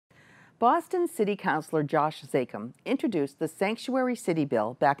Boston City Councilor Josh Zakim introduced the Sanctuary City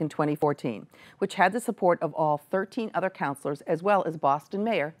Bill back in 2014, which had the support of all 13 other councilors as well as Boston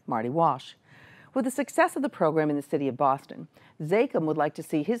Mayor Marty Walsh. With the success of the program in the city of Boston, Zakim would like to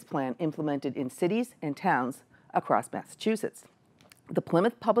see his plan implemented in cities and towns across Massachusetts. The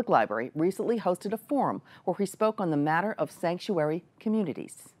Plymouth Public Library recently hosted a forum where he spoke on the matter of sanctuary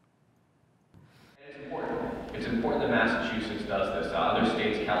communities. It's important that Massachusetts does this. Other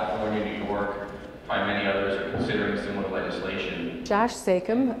states, California, New York, probably many others, are considering similar legislation. Josh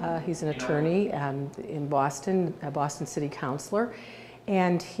Zakim, he's an attorney in Boston, a Boston City Councilor,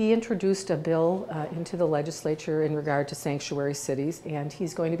 and he introduced a bill into the legislature in regard to sanctuary cities, and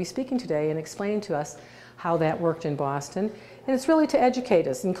he's going to be speaking today and explaining to us how that worked in Boston. And it's really to educate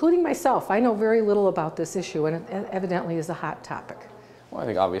us, including myself. I know very little about this issue, and it evidently is a hot topic. Well, I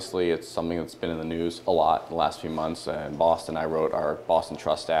think obviously it's something that's been in the news a lot in the last few months. In Boston, I wrote our Boston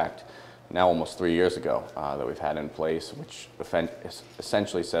Trust Act now almost 3 years ago that we've had in place, which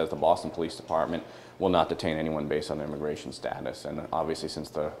essentially says the Boston Police Department will not detain anyone based on their immigration status. And obviously since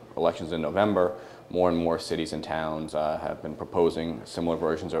the elections in November, more and more cities and towns have been proposing similar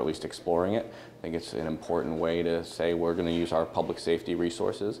versions or at least exploring it. I think it's an important way to say we're going to use our public safety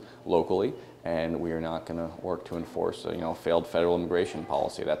resources locally, and we are not going to work to enforce a failed federal immigration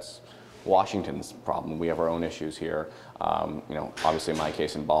policy. That's Washington's problem. We have our own issues here. Obviously in my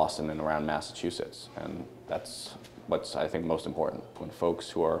case in Boston and around Massachusetts, and that's what's I think most important. When folks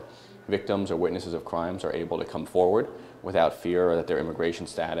who are victims or witnesses of crimes are able to come forward without fear that their immigration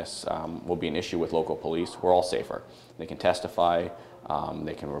status will be an issue with local police, we're all safer. They can testify,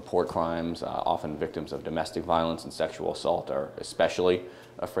 they can report crimes. Often victims of domestic violence and sexual assault are especially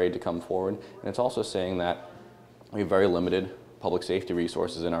afraid to come forward. And it's also saying that we have very limited public safety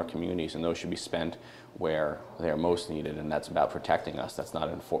resources in our communities, and those should be spent where they are most needed, and that's about protecting us. That's not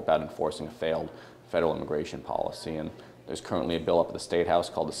about enforcing a failed federal immigration policy. And there's currently a bill up at the State House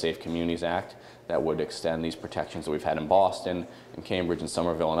called the Safe Communities Act that would extend these protections that we've had in Boston, and Cambridge, and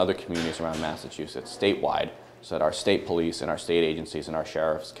Somerville, and other communities around Massachusetts statewide, so that our state police and our state agencies and our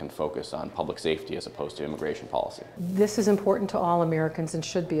sheriffs can focus on public safety as opposed to immigration policy. This is important to all Americans and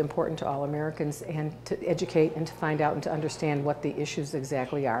should be important to all Americans, and to educate and to find out and to understand what the issues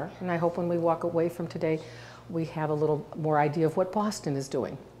exactly are. And I hope when we walk away from today, we have a little more idea of what Boston is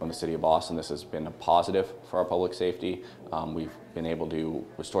doing. In the city of Boston, this has been a positive for our public safety. We've been able to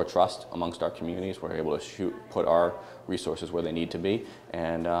restore trust amongst our communities. We're able to put our resources where they need to be.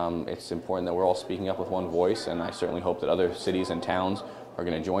 And it's important that we're all speaking up with one voice, and I certainly hope that other cities and towns are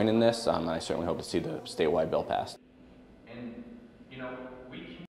going to join in this, and I certainly hope to see the statewide bill passed.